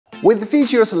With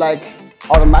features like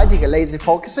automatic laser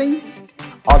focusing,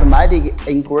 automatic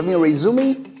engraving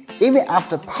resuming, even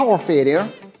after power failure,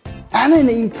 and an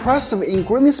impressive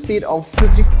engraving speed of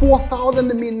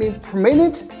 54,000 mm per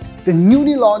minute, the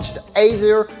newly launched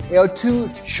ATEZR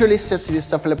L2 truly sets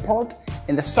itself apart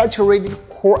in the saturated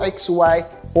Core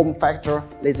XY form factor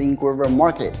laser engraver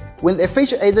market. When the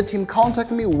official ATEZR team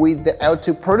contacted me with the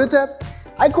L2 prototype,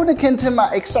 I couldn't contain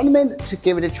my excitement to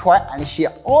give it a try and share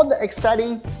all the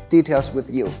exciting details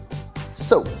with you.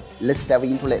 So let's dive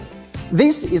into it.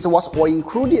 This is what's all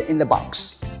included in the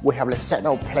box. We have a set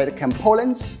of plate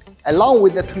components along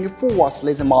with the 24 watts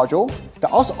laser module. They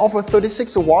also offer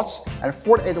 36 watts and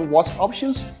 48 watts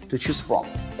options to choose from.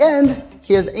 And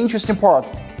here's the interesting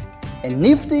part, a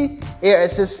nifty air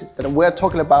assist that we're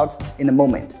talking about in a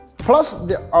moment. Plus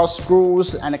there are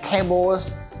screws and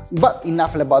cables, but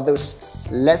enough about those.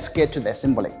 Let's get to the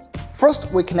assembly.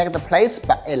 First, we connect the plates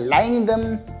by aligning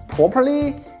them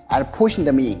properly and pushing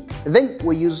them in. Then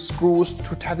we use screws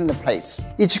to tighten the plates.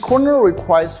 Each corner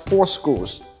requires 4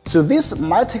 screws, so this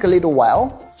might take a little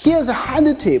while. Here's a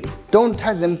handy tip: don't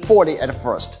tighten them fully at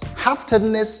first. Half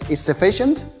tightness is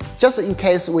sufficient, just in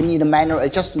case we need manual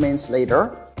adjustments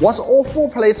later. Once all 4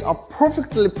 plates are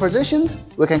perfectly positioned,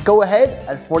 we can go ahead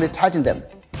and fully tighten them.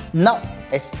 Now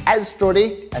it's as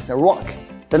sturdy as a rock.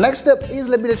 The next step is a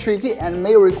little bit tricky and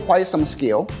may require some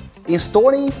skill.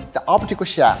 Installing the optical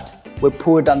shaft. We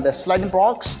pull down the sliding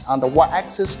blocks on the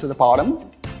y-axis to the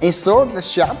bottom, insert the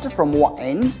shaft from one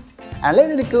end, and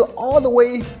let it go all the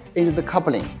way into the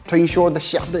coupling. To ensure the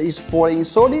shaft is fully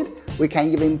inserted, we can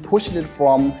even push it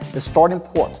from the starting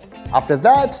port. After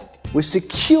that, we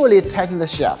securely tighten the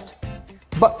shaft.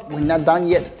 But we're not done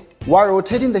yet. While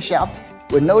rotating the shaft,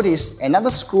 we notice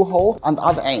another screw hole on the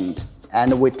other end,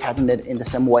 and we tighten it in the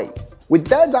same way. With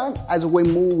that done, as we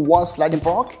move one sliding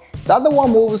block, the other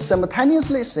one moves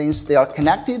simultaneously since they are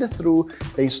connected through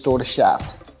the installed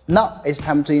shaft. Now it's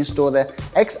time to install the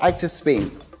X-axis spin.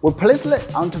 We place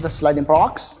it onto the sliding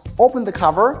blocks, open the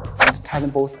cover, and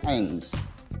tighten both ends.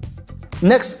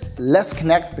 Next, let's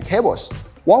connect the cables,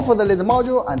 one for the laser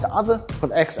module and the other for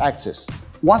the X-axis.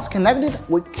 Once connected,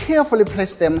 we carefully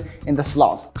place them in the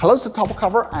slot, close the top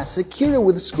cover and secure it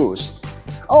with screws.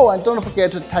 Oh, and don't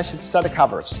forget to attach the side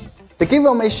covers. They give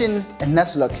your machine a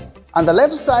nice look. On the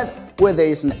left side, where there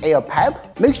is an air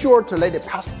pipe, make sure to let it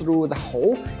pass through the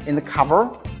hole in the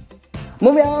cover.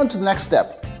 Moving on to the next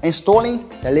step, installing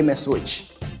the limit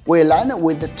switch. We align it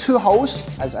with the 2 holes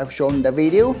as I've shown in the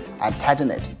video and tighten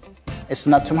it. It's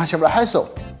not too much of a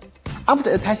hassle.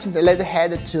 After attaching the laser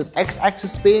head to the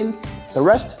X-axis spin, the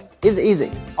rest is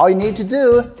easy. All you need to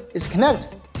do is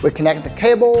connect. We connect the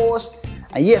cables,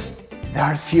 and yes, there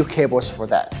are a few cables for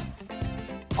that.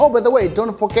 Oh, by the way,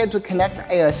 don't forget to connect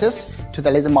the air assist to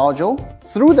the laser module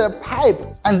through the pipe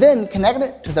and then connect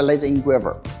it to the laser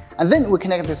engraver. And then we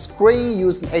connect the screen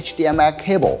using HDMI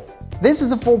cable. This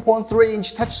is a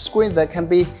 4.3-inch touch screen that can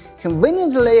be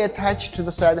conveniently attached to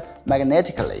the side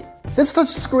magnetically. This touch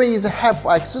screen is a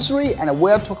helpful accessory and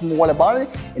we'll talk more about it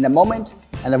in a moment.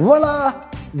 And voila!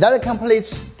 That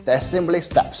completes the assembly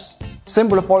steps.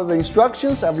 Simply follow the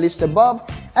instructions I've listed above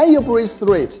and you'll breeze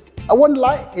through it. I won't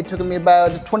lie, it took me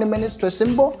about 20 minutes to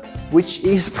assemble, which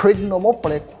is pretty normal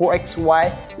for a Core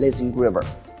XY laser engraver,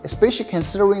 especially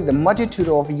considering the multitude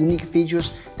of unique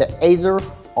features that ATEZR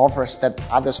offers that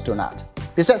others do not.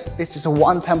 Besides, this is a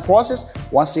one-time process.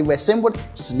 Once you've assembled,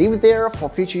 just leave it there for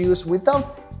future use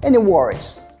without any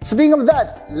worries. Speaking of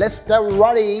that, let's dive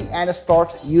right in and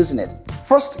start using it.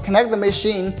 First, connect the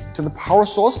machine to the power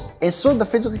source, insert the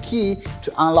physical key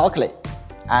to unlock it,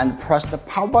 and press the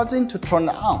power button to turn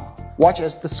it on. Watch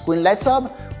as the screen lights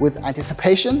up with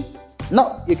anticipation.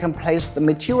 Now you can place the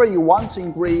material you want to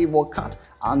engrave or cut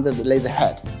under the laser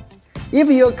head. If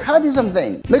you're cutting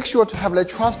something, make sure to have the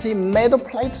trusty metal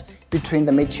plate between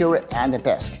the material and the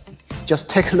desk. Just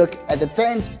take a look at the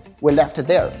dent we left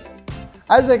there.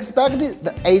 As expected,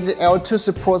 the ATEZR L2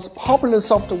 supports popular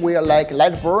software like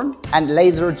Lightburn and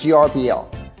Laser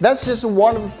GRBL. That's just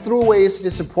one of the throughways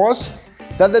it supports.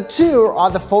 The other 2 are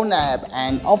the phone app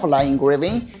and offline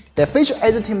engraving. The official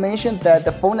ATEZR team mentioned that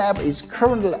the phone app is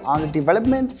currently under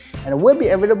development and will be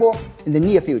available in the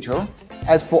near future.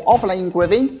 As for offline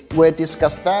engraving, we'll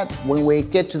discuss that when we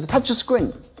get to the touch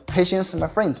screen. Patience, my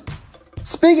friends.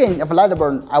 Speaking of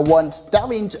Lightburn, I won't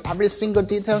dive into every single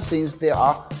detail since there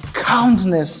are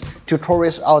countless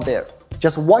tutorials out there.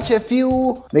 Just watch a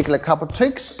few, make a couple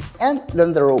tricks, and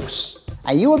learn the ropes.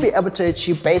 And you will be able to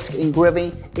achieve basic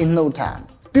engraving in no time.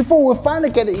 Before we finally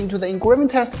get into the engraving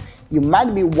test, you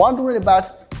might be wondering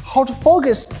about how to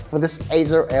focus for this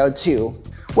ATEZR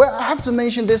L2. Well, I have to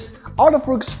mention this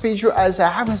autofocus feature as I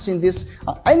haven't seen this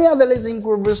on any other laser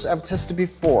engravers I've tested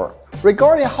before.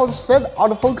 Regarding how to set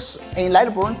autofocus in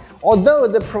Lightburn, although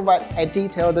they provide a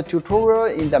detailed tutorial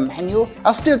in the manual,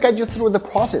 I'll still guide you through the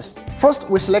process. First,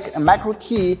 we select a macro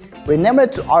key, rename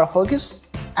it to autofocus,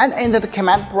 and enter the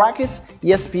command brackets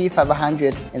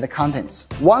ESP500 in the contents.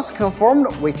 Once confirmed,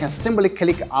 we can simply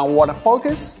click on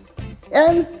autofocus,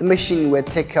 and the machine will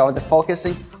take care of the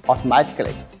focusing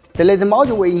automatically. The laser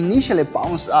module will initially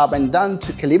bounce up and down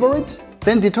to calibrate,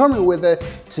 then determine whether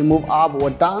to move up or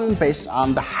down based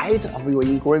on the height of your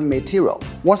engraving material.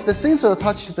 Once the sensor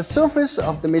touches the surface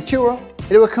of the material,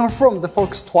 it will confirm the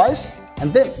focus twice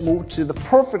and then move to the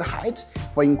perfect height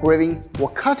for engraving or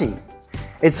cutting.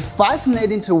 It's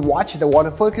fascinating to watch the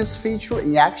autofocus feature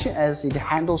in action as it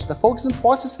handles the focusing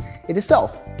process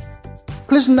itself.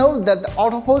 Please note that the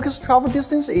autofocus travel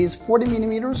distance is 40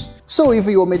 mm, so if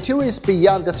your material is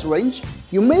beyond this range,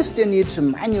 you may still need to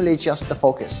manually adjust the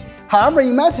focus. However,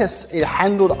 in my tests, it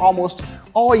handled almost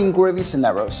all engraving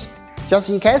scenarios. Just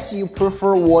in case you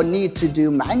prefer or need to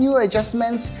do manual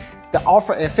adjustments, they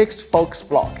offer a fixed focus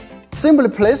block. Simply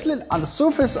place it on the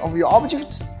surface of your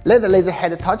object, let the laser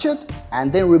head touch it,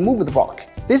 and then remove the block.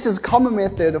 This is a common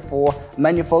method for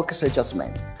manual focus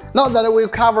adjustment. Now that we've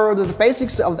covered the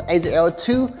basics of the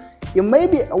ATEZR2, you may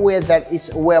be aware that it's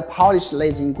a well-polished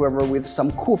laser engraver with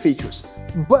some cool features.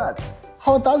 But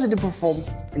how does it perform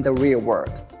in the real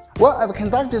world? Well, I've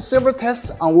conducted several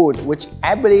tests on wood, which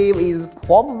I believe is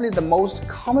probably the most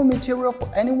common material for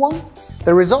anyone.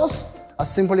 The results are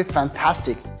simply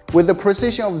fantastic. With the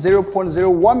precision of 0.01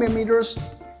 mm,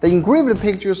 the engraved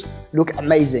pictures look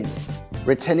amazing,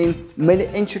 retaining many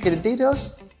intricate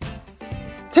details.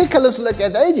 Take a close look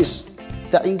at the edges.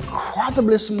 They're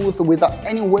incredibly smooth without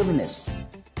any waviness.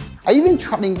 I even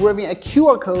tried engraving a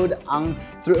QR code on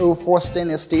 304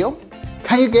 stainless steel.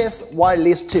 Can you guess what it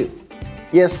leads to?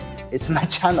 Yes, it's my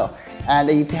channel. And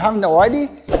if you haven't already,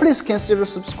 please consider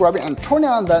subscribing and turning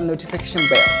on the notification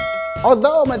bell.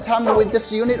 Although my time with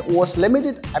this unit was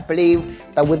limited, I believe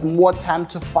that with more time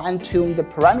to fine-tune the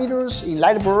parameters in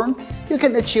Lightburn, you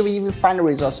can achieve even finer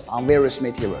results on various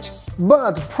materials.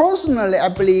 But personally, I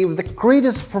believe the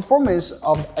greatest performance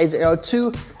of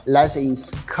ATEZR2 lies in its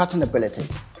cutting ability.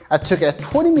 I took a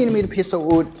 20 mm piece of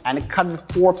wood and cut it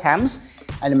 4 times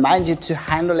and managed to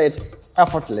handle it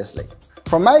effortlessly.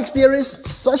 From my experience,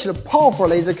 such a powerful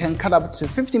laser can cut up to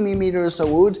 50 mm of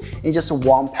wood in just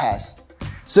one pass.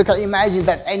 So you can imagine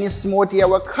that any small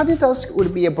DIY cutting task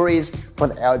would be a breeze for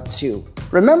the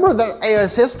L2. Remember that air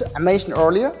assist I mentioned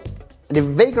earlier? It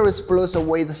vigorously blows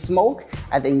away the smoke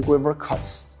as the engraver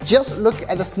cuts. Just look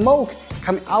at the smoke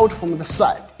coming out from the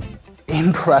side.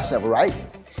 Impressive, right?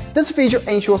 This feature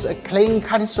ensures a clean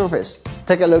cutting surface.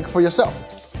 Take a look for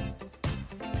yourself.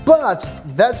 But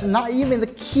that's not even the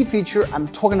key feature I'm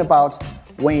talking about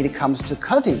when it comes to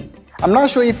cutting. I'm not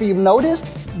sure if you've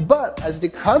noticed, but as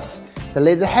it cuts, the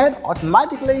laser head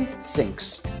automatically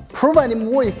sinks,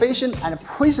 providing more efficient and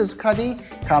precise cutting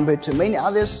compared to many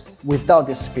others without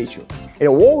this feature. It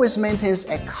always maintains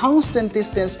a constant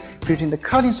distance between the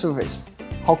cutting surface.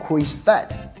 How cool is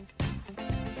that?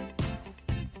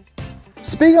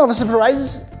 Speaking of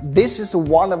surprises, this is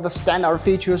one of the standout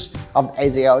features of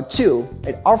ATEZR2.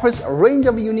 It offers a range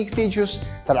of unique features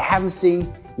that I haven't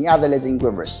seen in other laser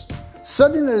engravers,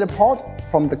 certainly apart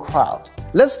from the crowd.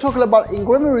 Let's talk about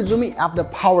engraving resuming after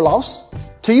power loss.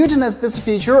 To utilize this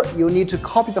feature, you need to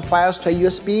copy the files to a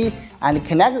USB and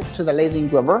connect it to the laser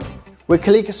engraver. We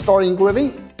click Start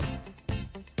Engraving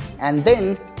and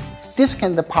then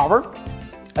disconnect the power.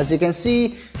 As you can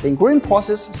see, the engraving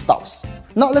process stops.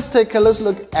 Now let's take a close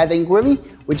look at the engraving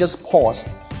we just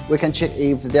paused. We can check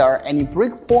if there are any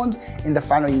breakpoints in the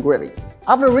final engraving.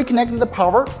 After reconnecting the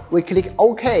power, we click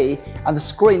OK on the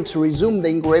screen to resume the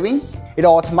engraving. It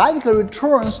automatically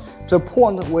returns to a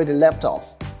point where it left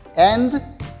off. And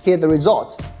here are the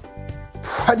results.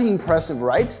 Pretty impressive,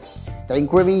 right? The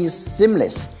engraving is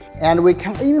seamless, and we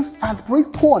can even find the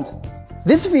breakpoint.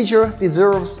 This feature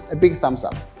deserves a big thumbs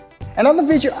up. Another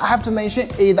feature I have to mention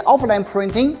is the offline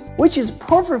printing, which is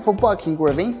perfect for bulk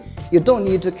engraving. You don't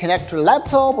need to connect to a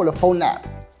laptop or a phone app.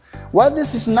 While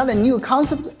this is not a new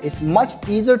concept, it's much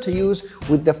easier to use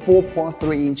with the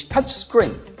 4.3-inch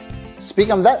touchscreen.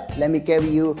 Speaking of that, let me give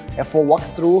you a full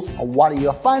walkthrough of what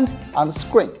you'll find on the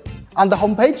screen. On the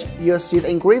homepage, you'll see the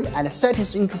engrave and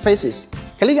settings interfaces.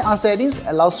 Clicking on settings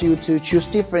allows you to choose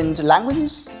different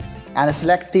languages and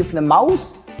select different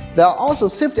modes. There are also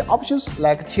safety options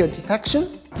like tilt detection,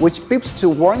 which beeps to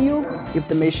warn you if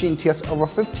the machine tilts over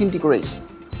 15 degrees.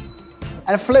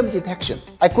 and flame detection,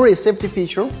 a great safety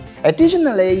feature.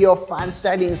 Additionally, you'll find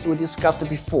settings we discussed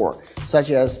before,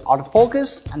 such as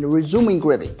autofocus and resume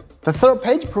engraving. The third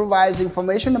page provides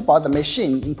information about the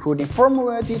machine, including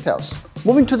firmware details.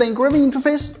 Moving to the engraving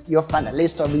interface, you'll find a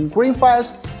list of engraving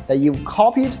files that you've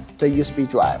copied to a USB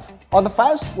drive. All the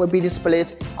files will be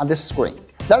displayed on this screen.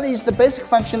 That is the basic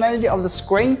functionality of the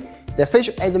screen. The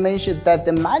official ATEZR mentioned that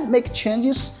they might make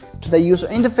changes to the user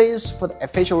interface for the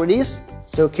official release,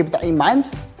 so keep that in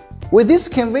mind. With this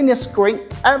convenient screen,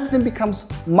 everything becomes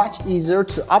much easier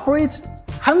to operate.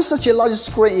 Having such a large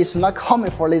screen is not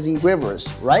common for laser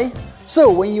engravers, right?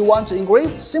 So when you want to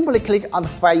engrave, simply click on the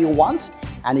file you want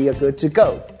and you're good to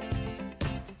go.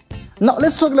 Now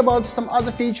let's talk about some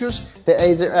other features the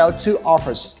ATEZR L2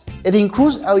 offers. It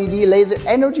includes LED laser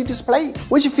energy display,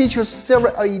 which features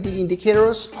several LED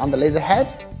indicators on the laser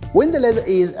head. When the laser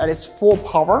is at its full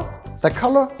power, the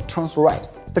color turns red.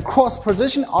 The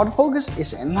cross-position autofocus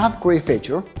is another great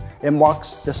feature. It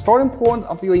marks the starting point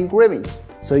of your engravings,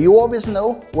 so you always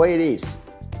know where it is.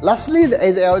 Lastly, the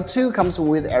ATEZR L2 comes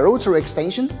with a rotary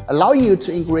extension, allowing you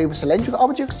to engrave cylindrical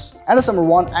objects and some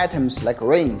round items like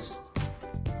rings.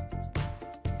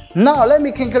 Now let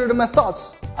me conclude my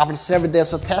thoughts. After several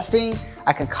days of testing,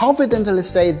 I can confidently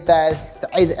say that the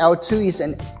ATEZR L2 is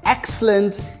an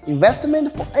excellent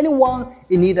investment for anyone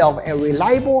in need of a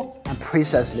reliable and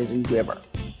precise laser engraver.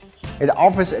 It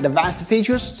offers advanced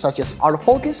features such as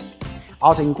autofocus,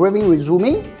 auto-engraving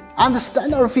resuming, and the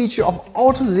standard feature of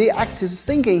auto Z-axis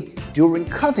syncing during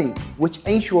cutting, which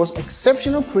ensures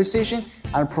exceptional precision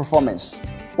and performance.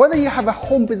 Whether you have a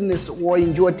home business or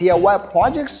enjoy DIY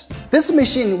projects, this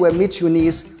machine will meet your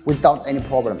needs without any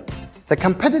problem. The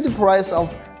competitive price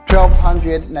of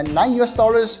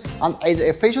 $1,299 on ATEZR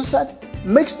official set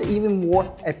makes it even more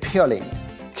appealing,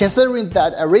 considering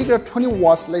that a regular 20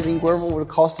 watts laser engraver will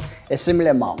cost a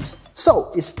similar amount.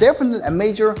 So it's definitely a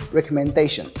major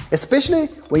recommendation, especially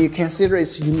when you consider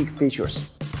its unique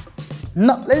features.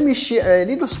 Now let me share a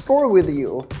little story with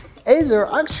you.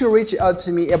 ATEZR actually reached out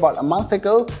to me about a month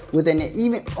ago with an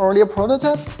even earlier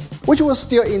prototype, which was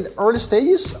still in the early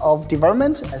stages of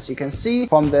development, as you can see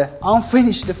from the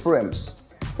unfinished frames.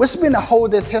 We spent a whole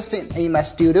day testing in my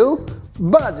studio,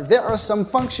 but there are some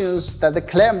functions that they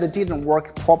claimed didn't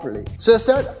work properly. So I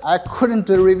said I couldn't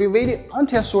review it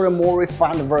until I saw a more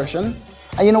refined version.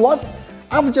 And you know what?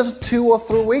 After just 2 or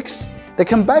 3 weeks, they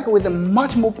come back with a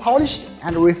much more polished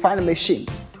and refined machine,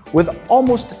 with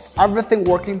almost everything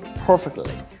working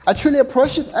perfectly. I truly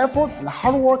appreciate the effort and the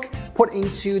hard work put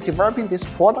into developing this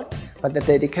product by the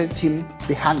dedicated team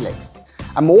behind it.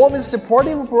 I'm always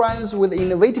supportive of brands with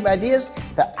innovative ideas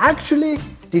that actually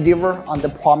deliver on the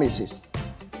promises.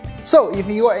 So if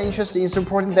you are interested in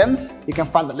supporting them, you can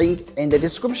find the link in the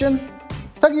description.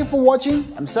 Thank you for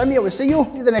watching. I'm Sami. I will see you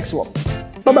in the next one.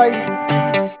 Bye bye.